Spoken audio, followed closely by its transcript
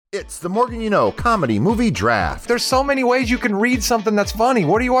It's the Morgan You Know Comedy Movie Draft. There's so many ways you can read something that's funny.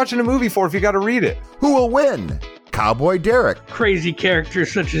 What are you watching a movie for if you got to read it? Who will win? Cowboy Derek. Crazy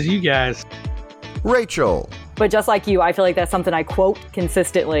characters such as you guys. Rachel. But just like you, I feel like that's something I quote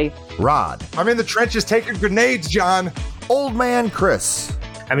consistently. Rod. I'm in the trenches taking grenades, John. Old Man Chris.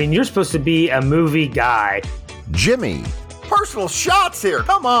 I mean, you're supposed to be a movie guy. Jimmy. Personal shots here.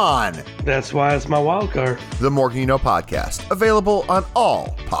 Come on. That's why it's my wild card. The Morgan You Know Podcast. Available on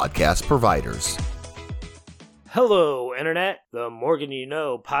all podcast providers. Hello, Internet. The Morgan You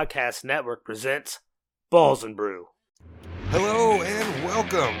Know Podcast Network presents Balls and Brew. Hello and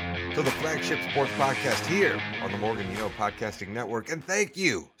welcome to the flagship sports podcast here on the Morgan You Know Podcasting Network. And thank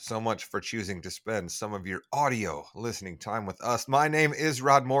you so much for choosing to spend some of your audio listening time with us. My name is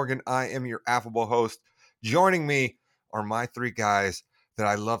Rod Morgan. I am your affable host. Joining me are my three guys that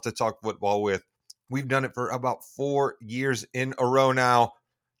I love to talk football with. We've done it for about 4 years in a row now.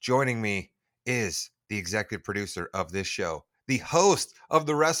 Joining me is the executive producer of this show, the host of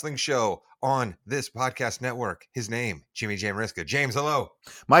the wrestling show on this podcast network. His name, Jimmy Jamriska. James, hello.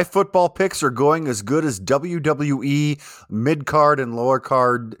 My football picks are going as good as WWE mid-card and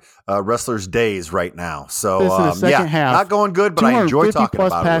lower-card wrestlers' days right now. So, this in the second half, not going good, but I enjoy talking about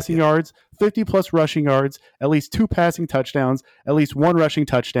it. 250-plus passing yards, 50-plus rushing yards, at least 2 passing touchdowns, at least 1 rushing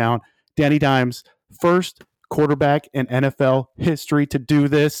touchdown. Danny Dimes, first quarterback in NFL history to do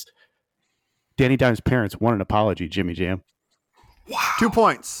this. Danny Dimes' parents want an apology, Jimmy Jam. Wow. 2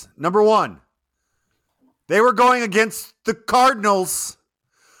 points. Number one, they were going against the Cardinals,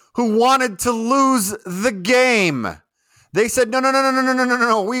 who wanted to lose the game. They said, no.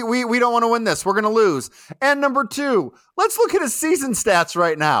 We don't want to win this. We're going to lose. And number two, let's look at his season stats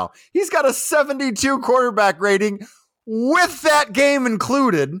right now. He's got a 72 quarterback rating with that game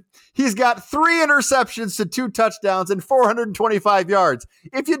included. He's got 3 interceptions to 2 touchdowns and 425 yards.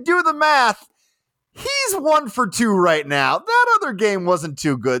 If you do the math, he's 1 for 2 right now. That other game wasn't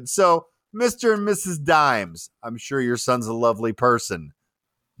too good. So, Mr. and Mrs. Dimes, I'm sure your son's a lovely person.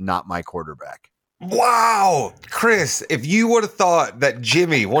 Not my quarterback. Wow. Chris, if you would have thought that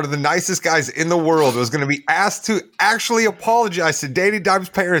Jimmy, one of the nicest guys in the world, was going to be asked to actually apologize to Danny Dimes'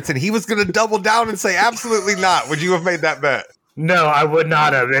 parents and he was going to double down and say absolutely not, would you have made that bet? No, I would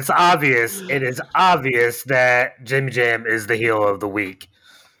not have. It's obvious. It is obvious that Jimmy Jam is the heel of the week.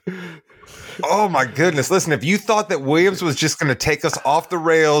 Oh my goodness. Listen, if you thought that Williams was just going to take us off the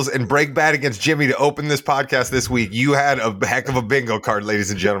rails and break bad against Jimmy to open this podcast this week, you had a heck of a bingo card,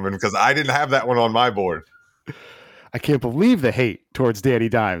 ladies and gentlemen, because I didn't have that one on my board. I can't believe the hate towards Danny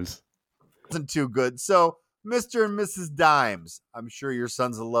Dimes. Wasn't too good. So, Mr. and Mrs. Dimes, I'm sure your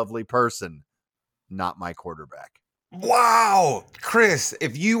son's a lovely person. Not my quarterback. Wow. Chris,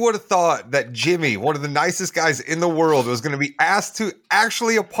 if you would have thought that Jimmy, one of the nicest guys in the world, was going to be asked to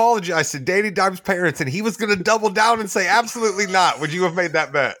actually apologize to Danny Dimes' parents and he was going to double down and say absolutely not, would you have made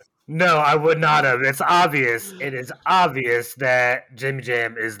that bet? No, I would not have. It's obvious. It is obvious that Jimmy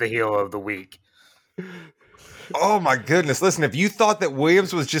Jam is the heel of the week. Oh my goodness. Listen, if you thought that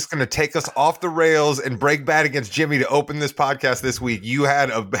Williams was just going to take us off the rails and break bad against Jimmy to open this podcast this week, you had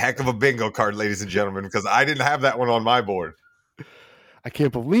a heck of a bingo card, ladies and gentlemen, because I didn't have that one on my board. I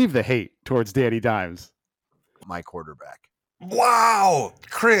can't believe the hate towards Danny Dimes. My quarterback. Wow.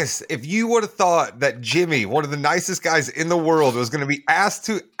 Chris, if you would have thought that Jimmy, one of the nicest guys in the world, was going to be asked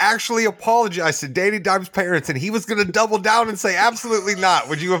to actually apologize to Danny Dimes' parents and he was going to double down and say absolutely not,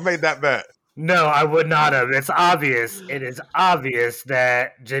 would you have made that bet? No, I would not have. It's obvious. It is obvious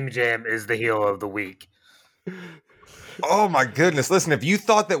that Jimmy Jam is the heel of the week. Oh my goodness. Listen, if you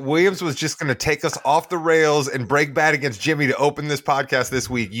thought that Williams was just going to take us off the rails and break bad against Jimmy to open this podcast this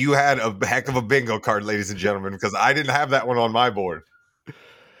week, you had a heck of a bingo card, ladies and gentlemen, because I didn't have that one on my board.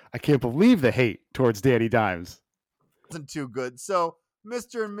 I can't believe the hate towards Danny Dimes. Wasn't too good. So,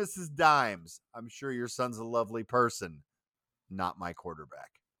 Mr. and Mrs. Dimes, I'm sure your son's a lovely person. Not my quarterback.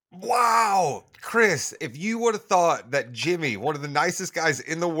 Wow. Chris, if you would have thought that Jimmy, one of the nicest guys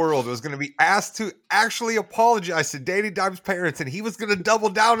in the world, was going to be asked to actually apologize to Danny Dimes' parents and he was going to double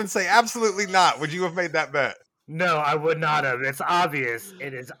down and say absolutely not, would you have made that bet? No, I would not have. It's obvious.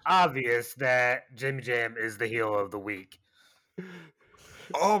 It is obvious that Jimmy Jam is the heel of the week.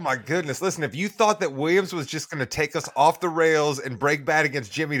 Oh my goodness. Listen, if you thought that Williams was just going to take us off the rails and break bad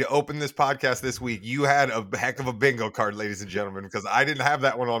against Jimmy to open this podcast this week, you had a heck of a bingo card, ladies and gentlemen, because I didn't have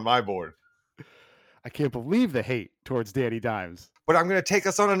that one on my board. I can't believe the hate towards Danny Dimes. But I'm going to take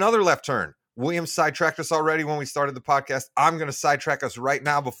us on another left turn. Williams sidetracked us already when we started the podcast. I'm going to sidetrack us right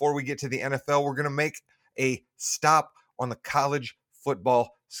now before we get to the NFL. We're going to make a stop on the college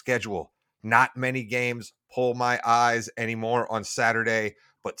football schedule. Not many games pull my eyes anymore on Saturday.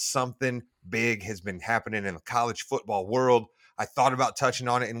 but something big has been happening in the college football world. I thought about touching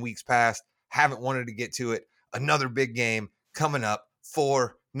on it in weeks past, haven't wanted to get to it. Another big game coming up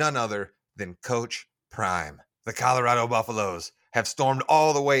for none other than Coach Prime. The Colorado Buffaloes have stormed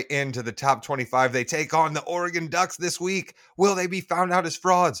all the way into the top 25. They take on the Oregon Ducks this week. Will they be found out as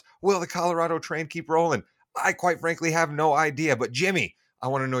frauds? Will the Colorado train keep rolling? I quite frankly have no idea. But Jimmy, I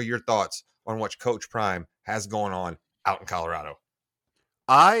want to know your thoughts on what Coach Prime has going on out in Colorado.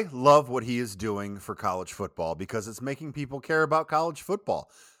 I love what he is doing for college football because it's making people care about college football.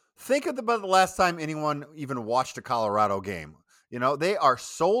 Think about the last time anyone even watched a Colorado game. You know, they are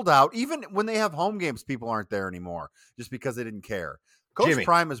sold out. Even when they have home games, people aren't there anymore just because they didn't care. Coach Jimmy,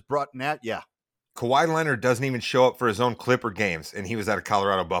 Prime has brought Nat. Yeah. Kawhi Leonard doesn't even show up for his own Clipper games, and he was at a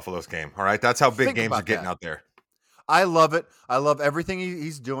Colorado Buffaloes game. All right. That's how big Think games about are getting that. out there. I love it. I love everything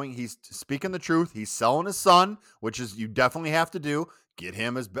he's doing. He's speaking the truth. He's selling his son, which is you definitely have to do. Get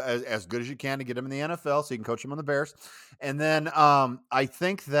him as good as you can to get him in the NFL so you can coach him on the Bears. And then I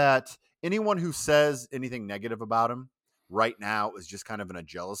think that anyone who says anything negative about him right now is just kind of in a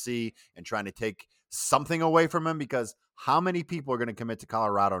jealousy and trying to take something away from him, because how many people are going to commit to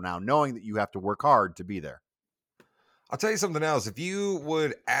Colorado now knowing that you have to work hard to be there? I'll tell you something else. If you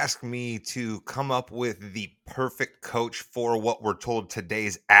would ask me to come up with the perfect coach for what we're told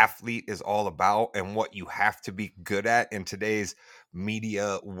today's athlete is all about and what you have to be good at in today's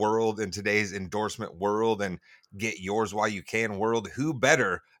media world, in today's endorsement world, and get yours while you can world, who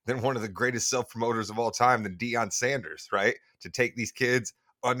better than one of the greatest self-promoters of all time than Deion Sanders, right? To take these kids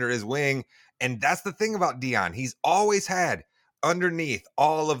under his wing. And that's the thing about Deion. He's always had underneath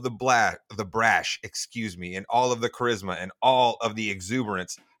all of the brash, and all of the charisma and all of the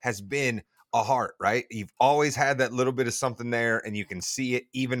exuberance has been a heart, right? You've always had that little bit of something there, and you can see it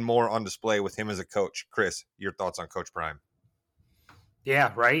even more on display with him as a coach. Chris, your thoughts on Coach Prime?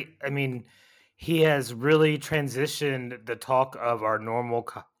 Yeah, right. I mean, he has really transitioned the talk of our normal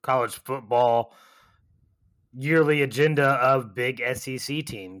college football yearly agenda of big SEC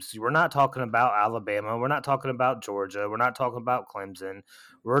teams. We're not talking about Alabama. We're not talking about Georgia. We're not talking about Clemson.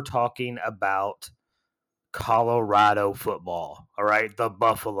 We're talking about Colorado football. All right. The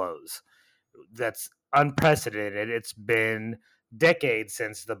Buffaloes. That's unprecedented. It's been decades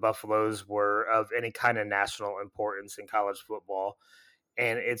since the Buffaloes were of any kind of national importance in college football.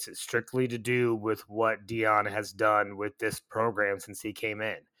 And it's strictly to do with what Deion has done with this program since he came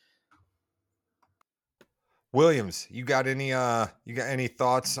in. Williams, you got any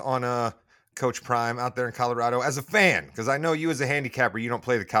thoughts on Coach Prime out there in Colorado as a fan? Because I know you as a handicapper, you don't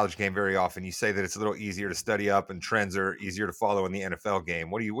play the college game very often. You say that it's a little easier to study up and trends are easier to follow in the NFL game.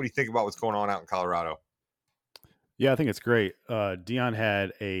 What do you think about what's going on out in Colorado? Yeah, I think it's great. Deion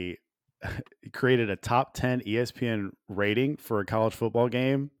had created a top 10 ESPN rating for a college football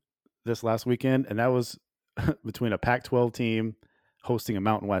game this last weekend, and that was between a Pac-12 team hosting a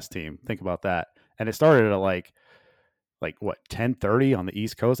Mountain West team. Think about that. And it started at like what, 10:30 on the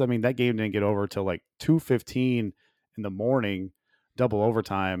East Coast. I mean, that game didn't get over till like 2:15 in the morning, double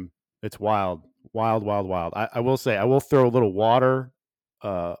overtime. It's wild. I will say, I will throw a little water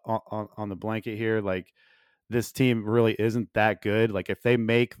on the blanket here. Like, this team really isn't that good. Like, if they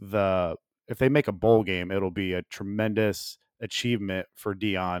make a bowl game, it'll be a tremendous achievement for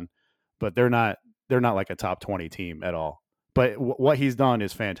Deion, but they're not like a top 20 team at all. But what he's done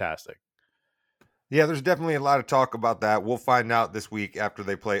is fantastic. Yeah, there's definitely a lot of talk about that. We'll find out this week after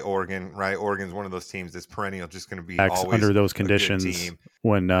they play Oregon, right? Oregon's one of those teams that's perennial, just going to be always under those conditions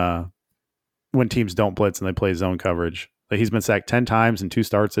when teams don't blitz and they play zone coverage. Like, he's been sacked 10 times in 2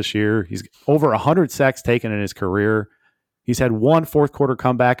 starts this year. He's over 100 sacks taken in his career. He's had 1 fourth quarter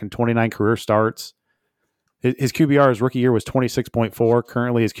comeback and 29 career starts. His QBR his rookie year was 26.4.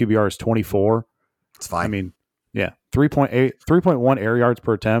 Currently, his QBR is 24. It's fine. I mean, yeah, 3.1 air yards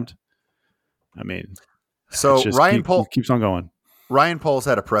per attempt. I mean, so Ryan Poles keeps on going. Ryan Poles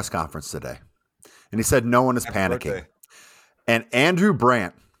had a press conference today, and he said no one is panicking. Birthday. And Andrew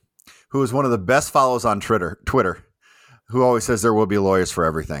Brandt, who is one of the best follows on Twitter, who always says there will be lawyers for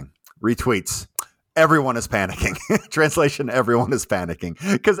everything, retweets, everyone is panicking. Translation, everyone is panicking,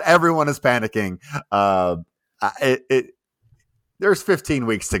 because everyone is panicking. There's 15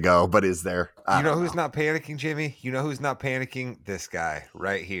 weeks to go, but is there? You know who's not panicking, Jimmy? You know who's not panicking? This guy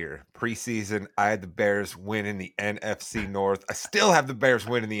right here. Preseason, I had the Bears win in the NFC North. I still have the Bears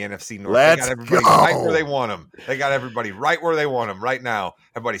win in the NFC North. They got everybody right where they want them. They got everybody right where they want them right now.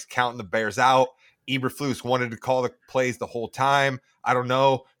 Everybody's counting the Bears out. Eberflus wanted to call the plays the whole time. I don't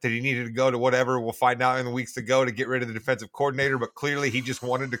know that he needed to go to whatever. We'll find out in the weeks to go to get rid of the defensive coordinator, but clearly he just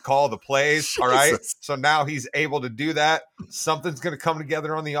wanted to call the plays. All right. So now he's able to do that. Something's going to come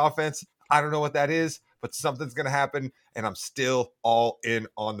together on the offense. I don't know what that is, but something's going to happen, and I'm still all in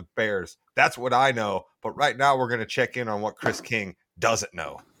on the Bears. That's what I know. But right now we're going to check in on what Chris King doesn't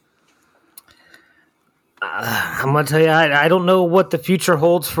know. I'm going to tell you, I don't know what the future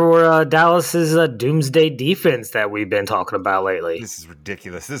holds for Dallas's doomsday defense that we've been talking about lately. This is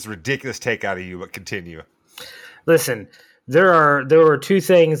ridiculous. This is ridiculous take out of you, but continue. Listen, there were two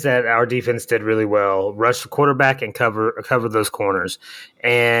things that our defense did really well: rush the quarterback and cover those corners.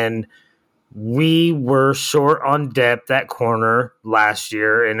 And we were short on depth at corner last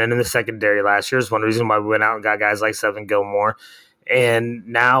year, and then in the secondary last year is one reason why we went out and got guys like Sevin Gilmore. And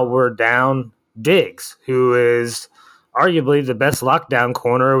now we're down Diggs, who is arguably the best lockdown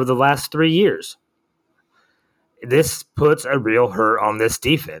corner over the last 3 years. This puts a real hurt on this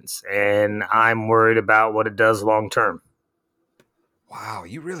defense, and I'm worried about what it does long term. Wow,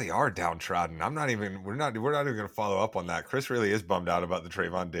 you really are downtrodden. We're not even going to follow up on that. Chris really is bummed out about the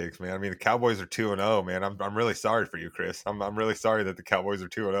Trayvon Diggs, man. I mean, the Cowboys are 2-0, man. I'm really sorry for you, Chris. I'm really sorry that the Cowboys are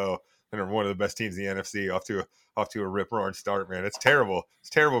 2-0 and are one of the best teams in the NFC off to a rip-roaring start, man. It's terrible. It's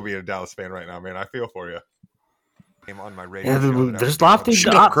terrible being a Dallas fan right now, man. I feel for you. Came on my radio show. There's lofty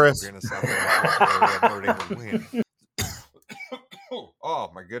Shut up, Chris. Oh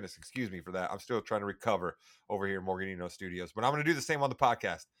my goodness, excuse me for that. I'm still trying to recover over here in Morganino Studios, but I'm going to do the same on the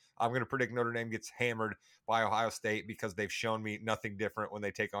podcast. I'm going to predict Notre Dame gets hammered by Ohio State because they've shown me nothing different when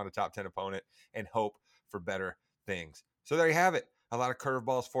they take on a top 10 opponent, and hope for better things. So there you have it. A lot of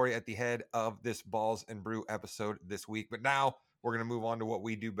curveballs for you at the head of this Balls and Brew episode this week. But now we're going to move on to what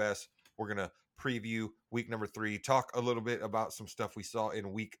we do best. We're going to preview week number 3, talk a little bit about some stuff we saw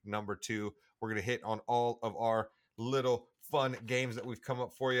in week number 2. We're going to hit on all of our little fun games that we've come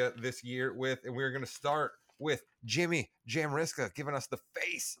up for you this year with, and we're going to start with Jimmy Jamriska giving us the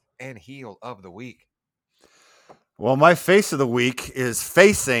face and heel of the week. Well, my face of the week is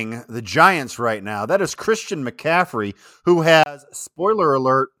facing the Giants right now. That is Christian McCaffrey, who has, spoiler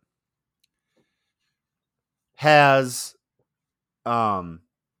alert, has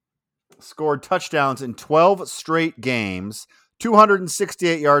scored touchdowns in 12 straight games,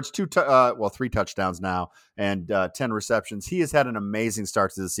 268 yards, 3 touchdowns now, and 10 receptions. He has had an amazing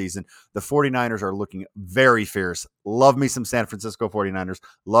start to the season. The 49ers are looking very fierce. Love me some San Francisco 49ers.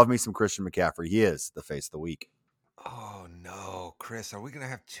 Love me some Christian McCaffrey. He is the face of the week. Oh, no, Chris, are we going to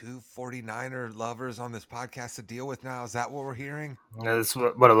have 2 49er lovers on this podcast to deal with now? Is that what we're hearing? That's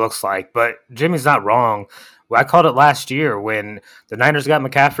what it looks like. But Jimmy's not wrong. I called it last year when the Niners got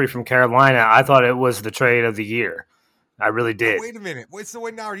McCaffrey from Carolina. I thought it was the trade of the year. I really did. Wait a minute. So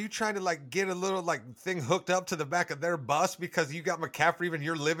wait, now are you trying to get a little thing hooked up to the back of their bus because you got McCaffrey when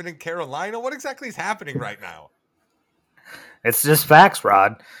you're living in Carolina? What exactly is happening right now? It's just facts,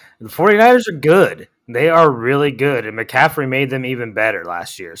 Rod. The 49ers are good. They are really good, and McCaffrey made them even better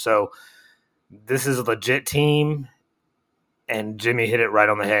last year. So this is a legit team, and Jimmy hit it right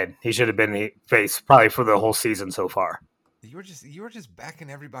on the head. He should have been the face probably for the whole season so far. You were just backing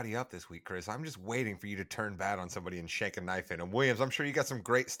everybody up this week, Chris. I'm just waiting for you to turn bad on somebody and shake a knife in them. Williams, I'm sure you got some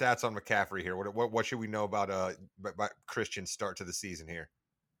great stats on McCaffrey here. What should we know about Christian's start to the season here?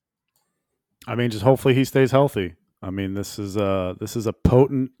 I mean, just hopefully he stays healthy. I mean, this is a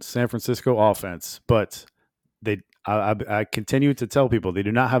potent San Francisco offense, but I continue to tell people they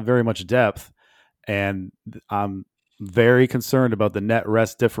do not have very much depth, and I'm very concerned about the net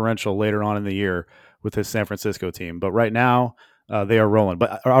rest differential later on in the year with his San Francisco team. But right now, they are rolling.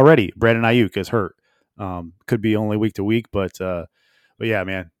 But already, Brandon Ayuk is hurt. Could be only week to week, but yeah,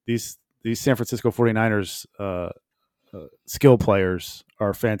 man, these San Francisco 49ers skill players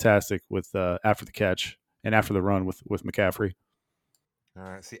are fantastic with after the catch and after the run with McCaffrey. All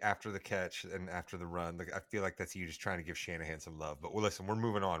right, see, after the catch and after the run, I feel like that's you just trying to give Shanahan some love. But listen, we're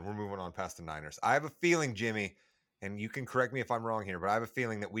moving on. We're moving on past the Niners. I have a feeling, Jimmy, and you can correct me if I'm wrong here, but I have a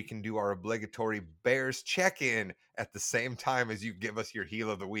feeling that we can do our obligatory Bears check-in at the same time as you give us your heel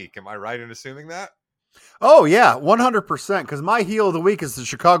of the week. Am I right in assuming that? Oh, yeah, 100%, because my heel of the week is the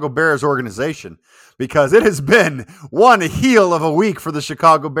Chicago Bears organization, because it has been one heel of a week for the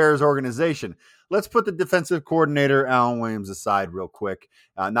Chicago Bears organization. Let's put the defensive coordinator, Alan Williams, aside real quick.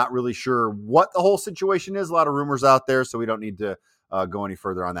 Not really sure what the whole situation is. A lot of rumors out there, so we don't need to go any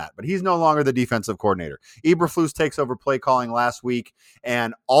further on that. But he's no longer the defensive coordinator. Eberflus takes over play calling last week,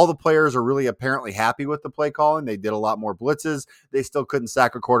 and all the players are really apparently happy with the play calling. They did a lot more blitzes. They still couldn't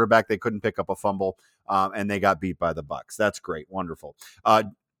sack a quarterback. They couldn't pick up a fumble, and they got beat by the Bucs. That's great. Wonderful.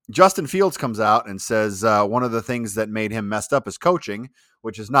 Justin Fields comes out and says one of the things that made him messed up is coaching,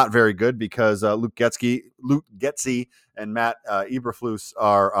 which is not very good because Luke Getsy and Matt Eberflus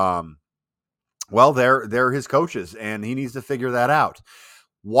are, they're his coaches, and he needs to figure that out.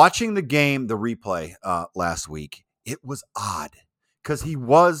 Watching the game, the replay last week, it was odd because he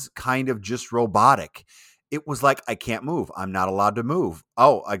was kind of just robotic. It was like, I can't move. I'm not allowed to move.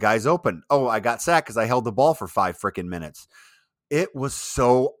 Oh, a guy's open. Oh, I got sacked because I held the ball for 5 freaking minutes. It was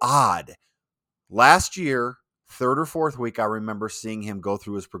so odd. Last year, third or fourth week, I remember seeing him go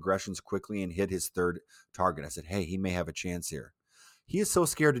through his progressions quickly and hit his third target. I said, hey, he may have a chance here. He is so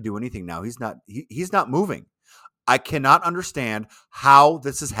scared to do anything now. He's not moving. I cannot understand how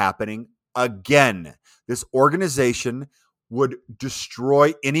this is happening again. This organization would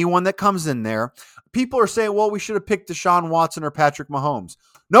destroy anyone that comes in there. People are saying, well, we should have picked Deshaun Watson or Patrick Mahomes.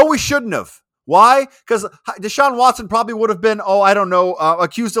 No, we shouldn't have. Why? Because Deshaun Watson probably would have been,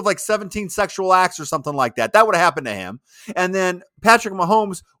 accused of like 17 sexual acts or something like that. That would have happened to him. And then Patrick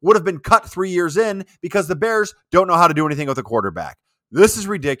Mahomes would have been cut 3 years in because the Bears don't know how to do anything with a quarterback. This is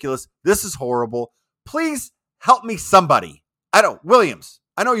ridiculous. This is horrible. Please help me, somebody. Williams,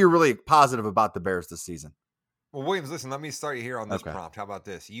 I know you're really positive about the Bears this season. Well, Williams, listen, let me start you here on this prompt. How about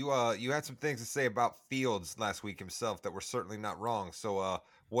this? You had some things to say about Fields last week himself that were certainly not wrong. So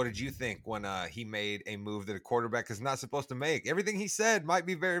what did you think when he made a move that a quarterback is not supposed to make? Everything he said might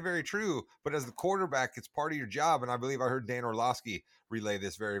be very, very true, but as the quarterback, it's part of your job. And I believe I heard Dan Orlovsky relay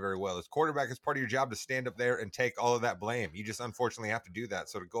this very, very well. As quarterback, it's part of your job to stand up there and take all of that blame. You just unfortunately have to do that.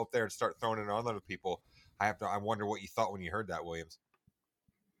 So to go up there and start throwing it on other people, I wonder what you thought when you heard that, Williams.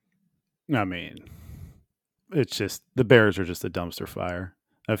 I mean, it's just the Bears are just a dumpster fire.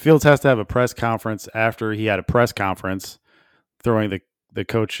 Fields has to have a press conference after he had a press conference throwing the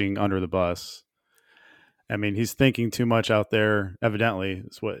coaching under the bus. I mean, he's thinking too much out there. Evidently,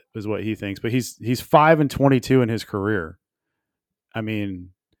 is what he thinks. But he's 5-22 in his career. I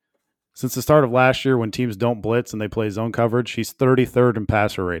mean, since the start of last year, when teams don't blitz and they play zone coverage, he's 33rd in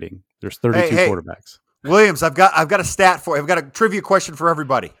passer rating. There's 32 quarterbacks. Williams, I've got a stat for you. I've got a trivia question for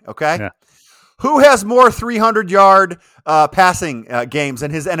everybody. Okay. Yeah. Who has more 300-yard passing games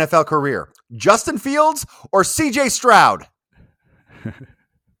in his NFL career? Justin Fields or C.J. Stroud?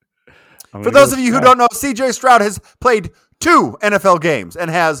 For those of you who don't know, C.J. Stroud has played 2 NFL games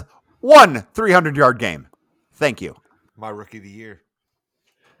and has 1 300-yard game. Thank you. My rookie of the year.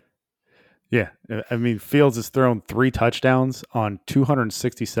 Yeah. I mean, Fields has thrown 3 touchdowns on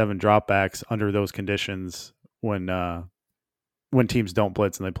 267 dropbacks under those conditions when teams don't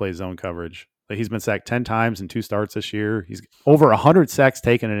blitz and they play zone coverage. He's been sacked 10 times in 2 starts this year. He's over 100 sacks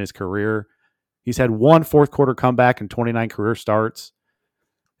taken in his career. He's had 1 fourth quarter comeback and 29 career starts.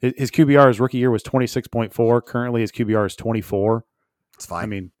 His QBR his rookie year was 26.4. Currently, his QBR is 24. It's fine. I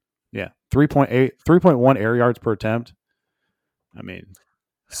mean, yeah, 3.1 air yards per attempt. I mean,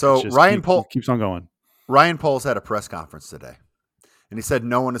 so Ryan Poles keeps on going. Ryan Poles had a press conference today, and he said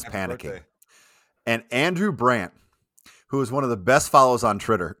no one is panicking. Birthday. And Andrew Brandt, who is one of the best follows on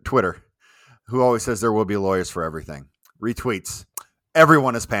Twitter, who always says there will be lawyers for everything, retweets,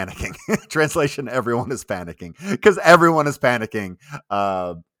 everyone is panicking. Translation, everyone is panicking. Because everyone is panicking.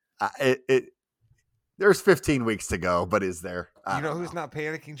 There's 15 weeks to go, but is there? You know who's not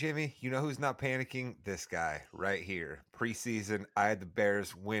panicking, Jimmy? You know who's not panicking? This guy right here. Preseason, I had the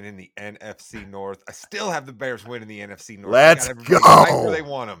Bears win in the NFC North. I still have the Bears win in the NFC North. Let's go. Right where they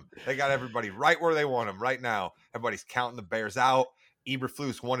want them. They got everybody right where they want them right now. Everybody's counting the Bears out.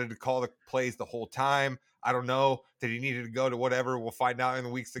 Eberflus wanted to call the plays the whole time. I don't know that he needed to go to whatever. We'll find out in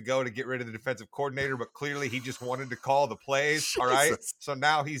the weeks to go to get rid of the defensive coordinator, but clearly he just wanted to call the plays. Jesus. All right. So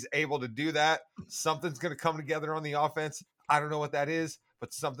now he's able to do that. Something's going to come together on the offense. I don't know what that is,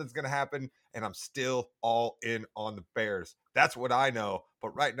 but something's going to happen, and I'm still all in on the Bears. That's what I know.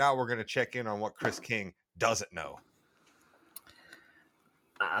 But right now we're going to check in on what Chris King doesn't know.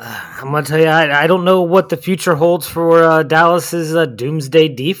 I'm going to tell you, I don't know what the future holds for Dallas's doomsday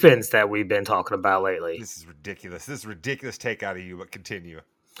defense that we've been talking about lately. This is ridiculous. This is a ridiculous take out of you, but continue.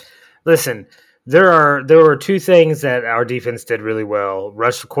 Listen, there were 2 things that our defense did really well: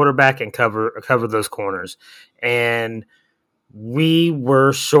 rush the quarterback and cover those corners. And we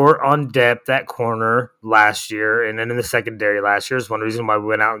were short on depth at corner last year, and then in the secondary last year is one reason why we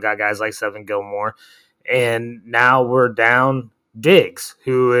went out and got guys like Sevin Gilmore. And now we're down Diggs,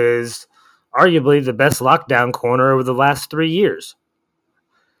 who is arguably the best lockdown corner over the last 3 years.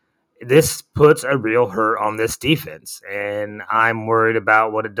 This puts a real hurt on this defense, and I'm worried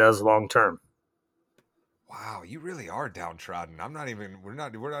about what it does long term. Wow, you really are downtrodden. We're not even going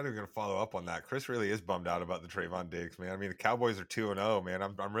to follow up on that. Chris really is bummed out about the Trayvon Diggs, man. I mean, the Cowboys are 2-0, man.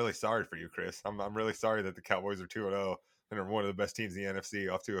 I'm really sorry for you, Chris. I'm really sorry that the Cowboys are 2-0 and are one of the best teams in the NFC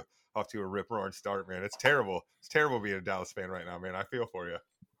off to a rip roaring start, man. It's terrible. It's terrible being a Dallas fan right now, man. I feel for you.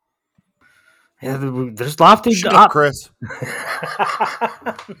 Yeah, there's lofty. Shut up, Chris.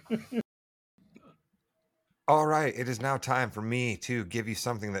 All right, it is now time for me to give you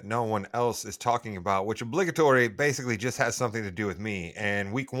something that no one else is talking about, which obligatory basically just has something to do with me.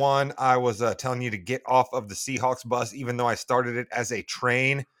 And week one, I was telling you to get off of the Seahawks bus, even though I started it as a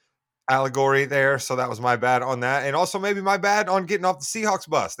train allegory there. So that was my bad on that. And also maybe my bad on getting off the Seahawks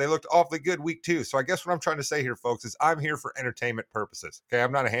bus. They looked awfully good week two. So I guess what I'm trying to say here, folks, is I'm here for entertainment purposes. Okay.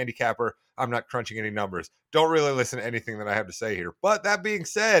 I'm not a handicapper. I'm not crunching any numbers. Don't really listen to anything that I have to say here. But that being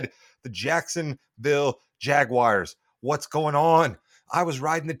said, the Jacksonville Jaguars, what's going on? I was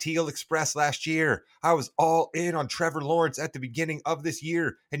riding the Teal Express last year. I was all in on Trevor Lawrence at the beginning of this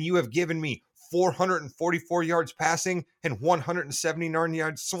year, and you have given me 444 yards passing and 179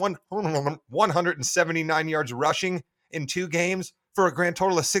 yards rushing in 2 games for a grand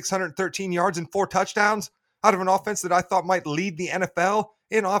total of 613 yards and 4 touchdowns out of an offense that I thought might lead the NFL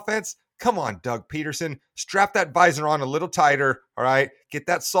in offense. Come on, Doug Peterson, strap that visor on a little tighter, all right? Get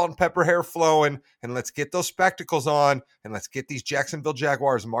that salt and pepper hair flowing, and let's get those spectacles on, and let's get these Jacksonville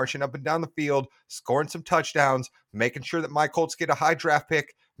Jaguars marching up and down the field, scoring some touchdowns, making sure that my Colts get a high draft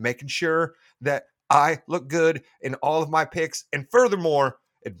pick, making sure that I look good in all of my picks, and furthermore,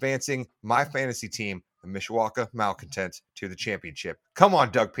 advancing my fantasy team, the Mishawaka Malcontents, to the championship. Come on,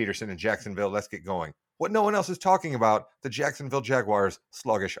 Doug Peterson in Jacksonville, let's get going. What no one else is talking about, the Jacksonville Jaguars'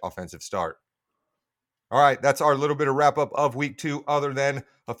 sluggish offensive start. All right, that's our little bit of wrap up of week 2, other than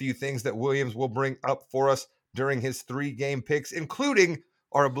a few things that Williams will bring up for us during his 3-game picks, including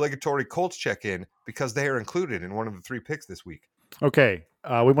our obligatory Colts check-in, because they are included in one of the 3 picks this week. Okay,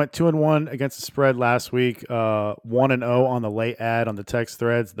 we went 2-1 against the spread last week. 1-0 on the late ad on the text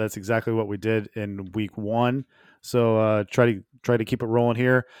threads. That's exactly what we did in week 1. So try to keep it rolling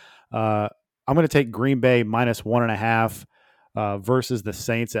here. I'm going to take Green Bay minus 1.5 versus the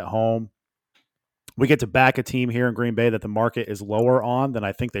Saints at home. We get to back a team here in Green Bay that the market is lower on than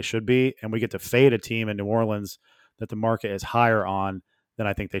I think they should be, and we get to fade a team in New Orleans that the market is higher on than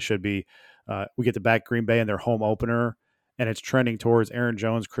I think they should be. We get to back Green Bay in their home opener, and it's trending towards Aaron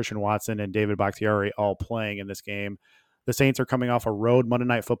Jones, Christian Watson, and David Bakhtiari all playing in this game. The Saints are coming off a road Monday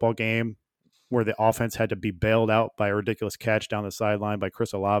Night Football game where the offense had to be bailed out by a ridiculous catch down the sideline by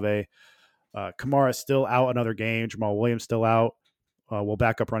Chris Olave. Kamara is still out another game. Jamal Williams still out. Will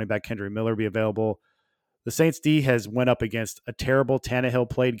backup running back Kendry Miller be available? The Saints D has went up against a terrible Tannehill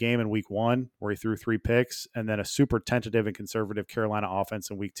played game in week 1 where he threw 3 picks, and then a super tentative and conservative Carolina offense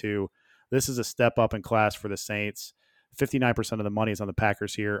in week 2. This is a step up in class for the Saints. 59% of the money is on the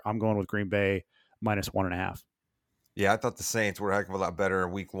Packers here. I'm going with Green Bay minus 1.5. Yeah, I thought the Saints were a heck of a lot better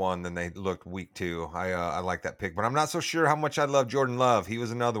in week 1 than they looked week 2. I like that pick, but I'm not so sure how much I love Jordan Love. He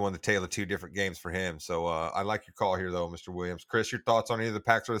was another one, the tale of 2 different games for him. So I like your call here, though, Mr. Williams. Chris, your thoughts on either the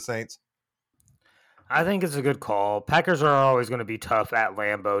Packers or the Saints? I think it's a good call. Packers are always going to be tough at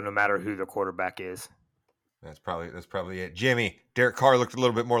Lambeau, no matter who the quarterback is. That's probably it. Jimmy, Derek Carr looked a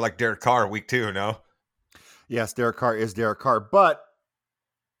little bit more like Derek Carr week 2, no? Yes, Derek Carr is Derek Carr, but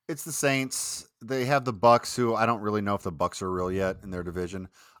it's the Saints. They have the Bucks, who I don't really know if the Bucks are real yet in their division.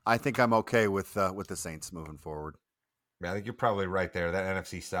 I think I'm okay with the Saints moving forward. Yeah, I think you're probably right there. That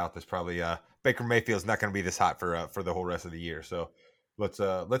NFC South is probably Baker Mayfield's not going to be this hot for the whole rest of the year. So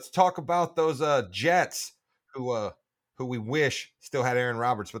let's talk about those Jets who we wish still had Aaron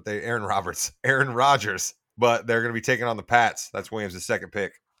Rodgers, but they're going to be taking on the Pats. That's Williams' second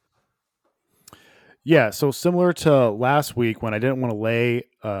pick. Yeah, so similar to last week when I didn't want to lay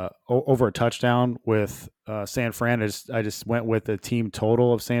over a touchdown with San Fran, I just went with the team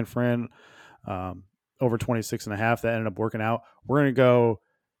total of San Fran over 26.5. That ended up working out. We're going to go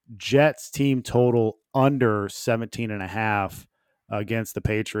Jets team total under 17.5 against the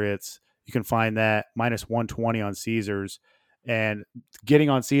Patriots. You can find that minus 120 on Caesars, and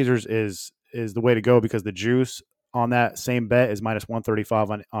getting on Caesars is the way to go because the juice on that same bet is minus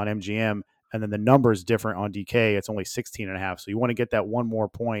 135 on MGM. And then the number is different on DK. It's only 16.5. So you want to get that one more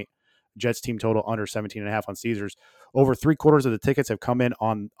point. Jets team total under 17.5 on Caesars. Over 3/4 of the tickets have come in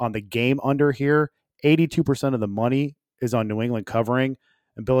on the game under here. 82% of the money is on New England covering.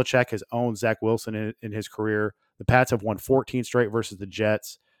 And Belichick has owned Zach Wilson in his career. The Pats have won 14 straight versus the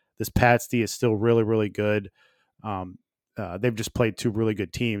Jets. This Pats D is still really, really good. They've just played 2 really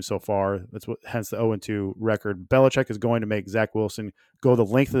good teams so far. Hence the 0-2 record. Belichick is going to make Zach Wilson go the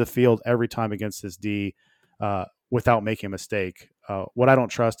length of the field every time against this D. without making a mistake. What I don't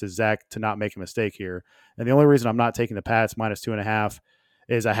trust is Zach to not make a mistake here. And the only reason I'm not taking the Pats minus 2.5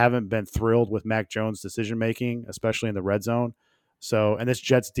 is I haven't been thrilled with Mac Jones' decision making, especially in the red zone. So, and this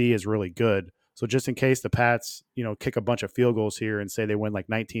Jets D is really good. So just in case the Pats, kick a bunch of field goals here and say they win like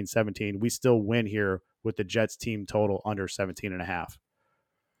 19-17, we still win here with the Jets team total under 17.5.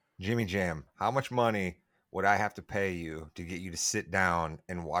 Jimmy Jam, how much money would I have to pay you to get you to sit down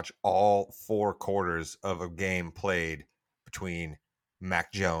and watch all 4 quarters of a game played between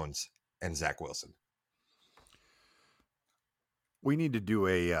Mac Jones and Zach Wilson? We need to do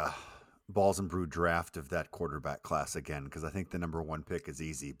a Balls and Brew draft of that quarterback class again, because I think the number 1 pick is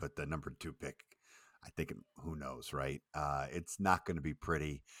easy, but the number 2 pick, I think, who knows, right? It's not going to be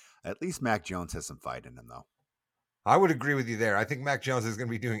pretty. At least Mac Jones has some fight in him, though. I would agree with you there. I think Mac Jones is going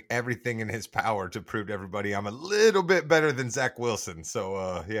to be doing everything in his power to prove to everybody I'm a little bit better than Zach Wilson.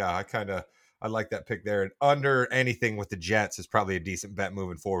 So, yeah, I like that pick there. And under anything with the Jets is probably a decent bet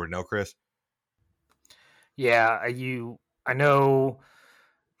moving forward. No, Chris? Yeah, I know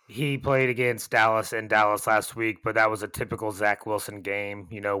he played against Dallas in Dallas last week, but that was a typical Zach Wilson game.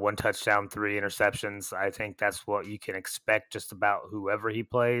 1 touchdown, 3 interceptions. I think that's what you can expect just about whoever he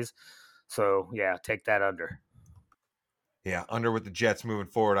plays. So, yeah, take that under. Yeah, under with the Jets moving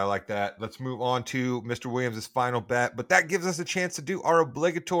forward. I like that. Let's move on to Mr. Williams' final bet, but that gives us a chance to do our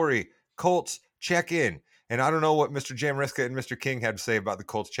obligatory Colts check-in. And I don't know what Mr. Jamriska and Mr. King had to say about the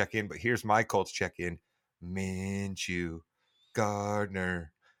Colts check-in, but here's my Colts check-in. Minshew,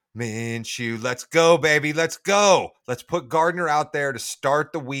 Gardner, Minshew. Let's go, baby. Let's go. Let's put Gardner out there to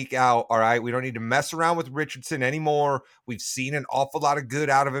start the week out, all right? We don't need to mess around with Richardson anymore. We've seen an awful lot of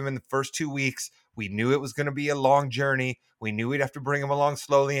good out of him in the first 2 weeks. We knew it was going to be a long journey. We knew we'd have to bring him along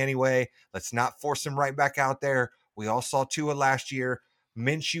slowly anyway. Let's not force him right back out there. We all saw Tua last year.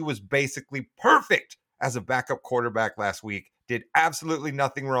 Minshew was basically perfect as a backup quarterback last week. Did absolutely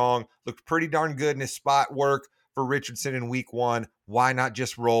nothing wrong. Looked pretty darn good in his spot work for Richardson in week 1. Why not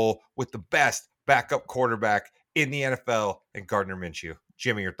just roll with the best backup quarterback in the NFL and Gardner Minshew?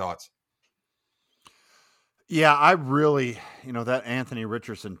 Jimmy, your thoughts? Yeah, I really, that Anthony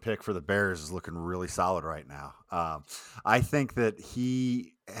Richardson pick for the Bears is looking really solid right now. I think that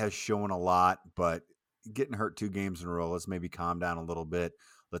he has shown a lot, but getting hurt 2 games in a row, let's maybe calm down a little bit.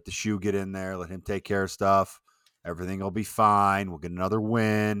 Let the shoe get in there. Let him take care of stuff. Everything will be fine. We'll get another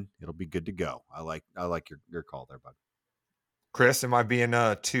win. It'll be good to go. I like your call there, bud. Chris, am I being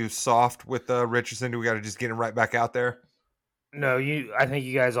too soft with Richardson? Do we got to just get him right back out there? No, I think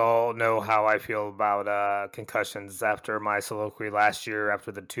you guys all know how I feel about concussions after my soliloquy last year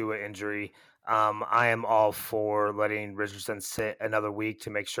after the Tua injury. I am all for letting Richardson sit another week to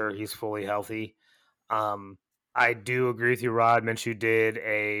make sure he's fully healthy. I do agree with you, Rod. Minshew did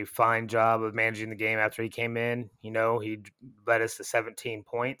a fine job of managing the game after he came in. He led us to 17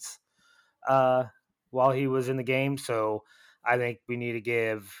 points while he was in the game. So I think we need to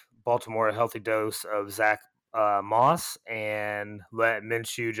give Baltimore a healthy dose of Zach Moss and let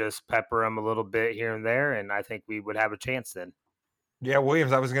Minshew just pepper him a little bit here and there, and I think we would have a chance then. Yeah,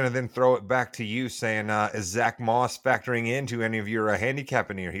 Williams, I was going to then throw it back to you saying, is Zach Moss factoring into any of your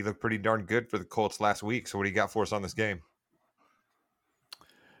handicapping here? He looked pretty darn good for the Colts last week. So what do you got for us on this game?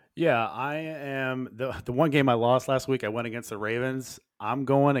 Yeah, I am the one game I lost last week. I went against the Ravens. I'm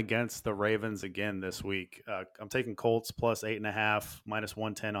going against the Ravens again this week. I'm taking Colts plus 8.5, minus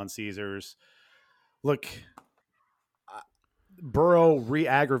 110 on Caesars. Look, Burrow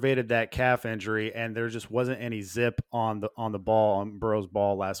re-aggravated that calf injury, and there just wasn't any zip on the ball, on Burrow's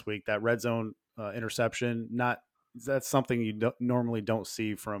ball last week. That red zone interception, that's something you normally don't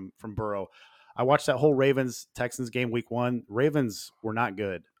see from Burrow. I watched that whole Ravens Texans game week 1. Ravens were not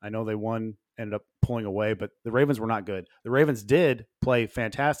good. I know they won, ended up pulling away, but the Ravens were not good. The Ravens did play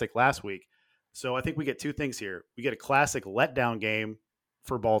fantastic last week. So I think we get 2 things here. We get a classic letdown game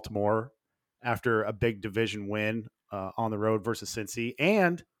for Baltimore after a big division win on the road versus Cincy,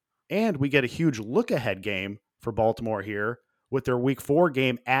 and we get a huge look ahead game for Baltimore here with their week 4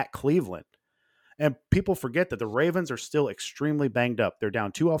 game at Cleveland. And people forget that the Ravens are still extremely banged up. They're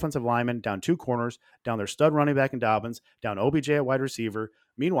down 2 offensive linemen, down 2 corners, down their stud running back in Dobbins, down OBJ at wide receiver.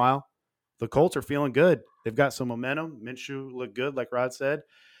 Meanwhile, the Colts are feeling good. They've got some momentum. Minshew looked good, like Rod said.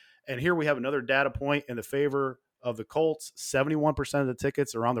 And here we have another data point in the favor of the Colts. 71% of the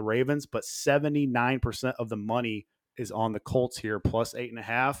tickets are on the Ravens, but 79% of the money is on the Colts here, plus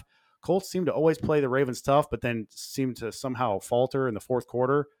 8.5. Colts seem to always play the Ravens tough, but then seem to somehow falter in the fourth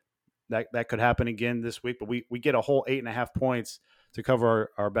quarter. That could happen again this week, but we get a whole 8.5 points to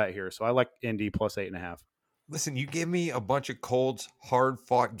cover our bet here. So I like Indy plus 8.5. Listen, you give me a bunch of Colts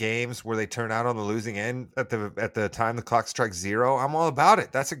hard-fought games where they turn out on the losing end at the time the clock strikes zero. I'm all about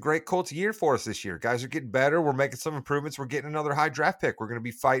it. That's a great Colts year for us this year. Guys are getting better. We're making some improvements. We're getting another high draft pick. We're going to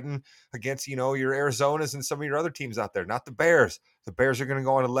be fighting against, your Arizonas and some of your other teams out there, not the Bears. The Bears are going to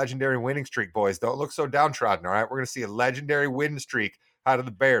go on a legendary winning streak, boys. Don't look so downtrodden, all right? We're going to see a legendary win streak out of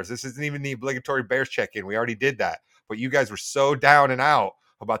the Bears. This isn't even the obligatory Bears check-in. We already did that. But you guys were so down and out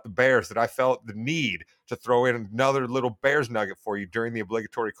about the Bears that I felt the need to throw in another little Bears nugget for you during the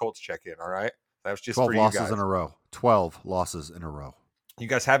obligatory Colts check-in, all right? That was just 12 for you losses guys. in a row. 12 losses in a row. You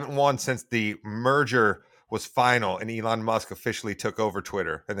guys haven't won since the merger was final and Elon Musk officially took over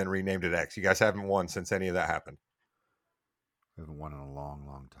Twitter and then renamed it X. You guys haven't won since any of that happened. We haven't won in a long,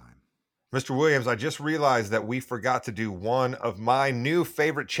 long time. Mr. Williams, I just realized that we forgot to do one of my new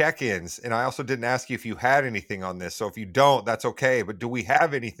favorite check-ins, and I also didn't ask you if you had anything on this. So if you don't, that's okay. But do we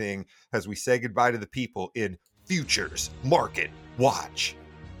have anything as we say goodbye to the people in Futures Market Watch?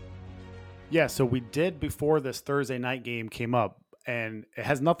 Yeah, so we did before this Thursday night game came up, and it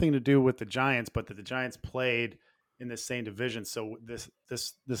has nothing to do with the Giants, but that the Giants played in the same division. So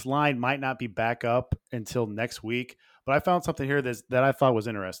this line might not be back up until next week. But I found something here that I thought was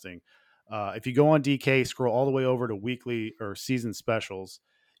interesting. If you go on DK, scroll all the way over to weekly or season specials,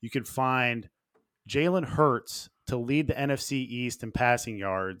 you can find Jalen Hurts to lead the NFC East in passing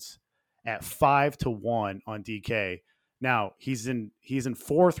yards at 5-1 on DK. Now he's in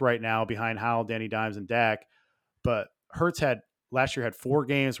fourth right now behind Howell, Danny Dimes, and Dak. But Hurts last year had 4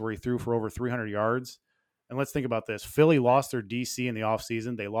 games where he threw for over 300 yards. And let's think about this. Philly lost their DC in the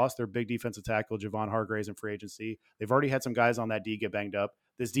offseason. They lost their big defensive tackle, Javon Hargraves, in free agency. They've already had some guys on that D get banged up.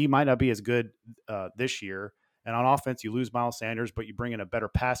 This D might not be as good this year. And on offense, you lose Miles Sanders, but you bring in a better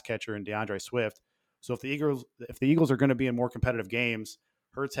pass catcher in DeAndre Swift. So if the Eagles are going to be in more competitive games,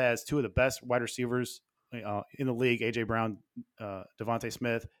 Hurts has 2 of the best wide receivers in the league, A.J. Brown, Devontae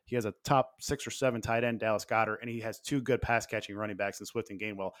Smith. He has a top 6 or 7 tight end, Dallas Goedert, and he has 2 good pass-catching running backs in Swift and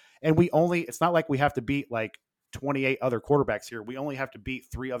Gainwell. And it's not like we have to beat like 28 other quarterbacks here. We only have to beat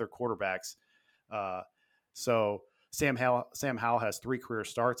 3 other quarterbacks. So Sam Howell has 3 career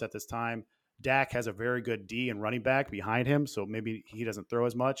starts at this time. Dak has a very good D and running back behind him, so maybe he doesn't throw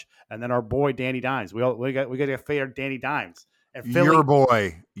as much. And then our boy Danny Dimes. We got to fade Danny Dimes. And Philly,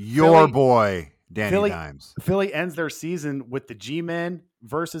 your boy, Danny Dimes. Philly ends their season with the G-Men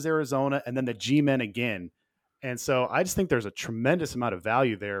versus Arizona and then the G-Men again. And so I just think there's a tremendous amount of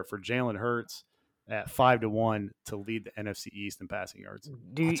value there for Jalen Hurts at 5-1 to lead the NFC East in passing yards.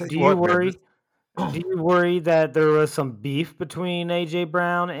 Do you worry that there was some beef between AJ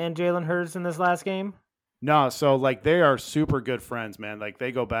Brown and Jalen Hurts in this last game? No, so like they are super good friends, man. Like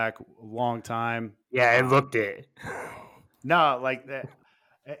they go back a long time. Yeah, it looked it. No, like that.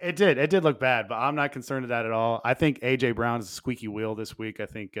 It did look bad, but I'm not concerned with that at all. I think AJ Brown is a squeaky wheel this week. I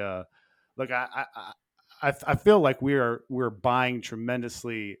think, look, I feel like we're buying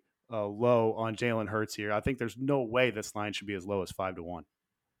tremendously low on Jalen Hurts here. I think there's no way this line should be as low as 5-1.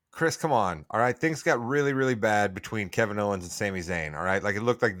 Chris, come on. All right. Things got really, really bad between Kevin Owens and Sami Zayn. All right. Like it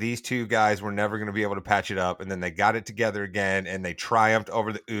looked like these 2 guys were never going to be able to patch it up. And then they got it together again and they triumphed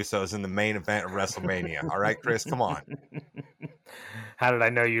over the Usos in the main event of WrestleMania. All right, Chris, come on. How did I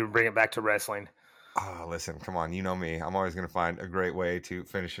know you would bring it back to wrestling? Oh, listen, come on. You know me. I'm always going to find a great way to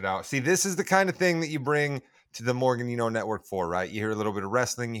finish it out. See, this is the kind of thing that you bring to the Morgan Network for, right? You hear a little bit of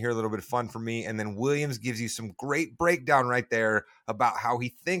wrestling, you hear a little bit of fun from me, and then Williams gives you some great breakdown right there about how he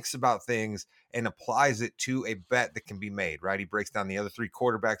thinks about things and applies it to a bet that can be made, right? He breaks down the other 3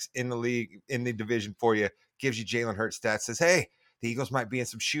 quarterbacks in the league, in the division for you, gives you Jalen Hurts stats, says, hey, the Eagles might be in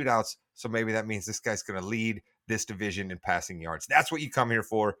some shootouts, so maybe that means this guy's going to lead this division in passing yards. That's what you come here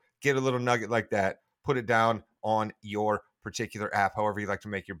for. Get a little nugget like that, put it down on your particular app, however you like to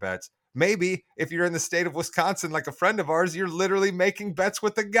make your bets. Maybe if you're in the state of Wisconsin, like a friend of ours, you're literally making bets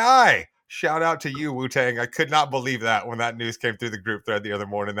with the guy. Shout out to you, Wu-Tang. I could not believe that when that news came through the group thread the other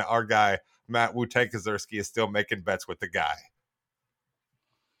morning that our guy, Matt Wu-Tang Kaczorski, is still making bets with the guy.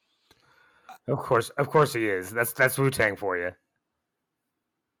 Of course he is. That's Wu-Tang for you.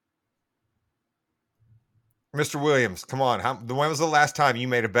 Mr. Williams, come on. When was the last time you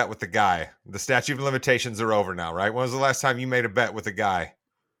made a bet with the guy? The statute of limitations are over now, right? When was the last time you made a bet with a guy?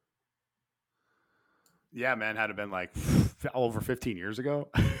 Yeah, man, had it been like over 15 years ago.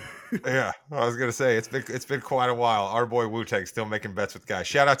 Yeah, I was gonna say it's been quite a while. Our boy Wu-Tang still making bets with guys.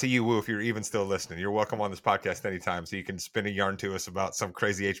 Shout out to you, Wu, if you're even still listening. You're welcome on this podcast anytime, so you can spin a yarn to us about some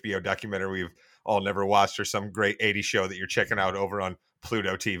crazy HBO documentary we've all never watched or some great 80s show that you're checking out over on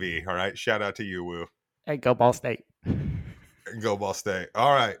Pluto TV. All right, shout out to you, Wu. Hey, go Ball State. Go Ball State.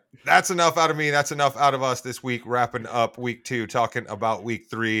 All right. That's enough out of me. That's enough out of us this week, wrapping up week 2, talking about week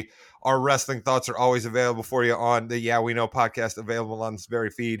 3. Our wrestling thoughts are always available for you on the Yeah We Know podcast, available on this very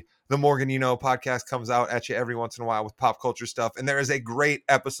feed. The Morgan You Know podcast comes out at you every once in a while with pop culture stuff. And there is a great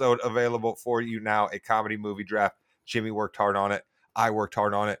episode available for you now, a comedy movie draft. Jimmy worked hard on it. I worked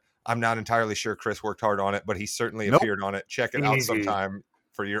hard on it. I'm not entirely sure Chris worked hard on it, but he certainly appeared on it. Check it out Easy. sometime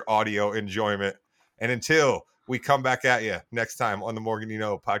for your audio enjoyment. And until we come back at you next time on the Morgan You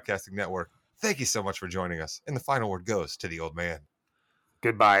Know Podcasting Network, thank you so much for joining us. And the final word goes to the old man.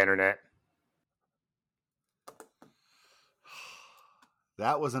 Goodbye, Internet.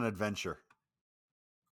 That was an adventure.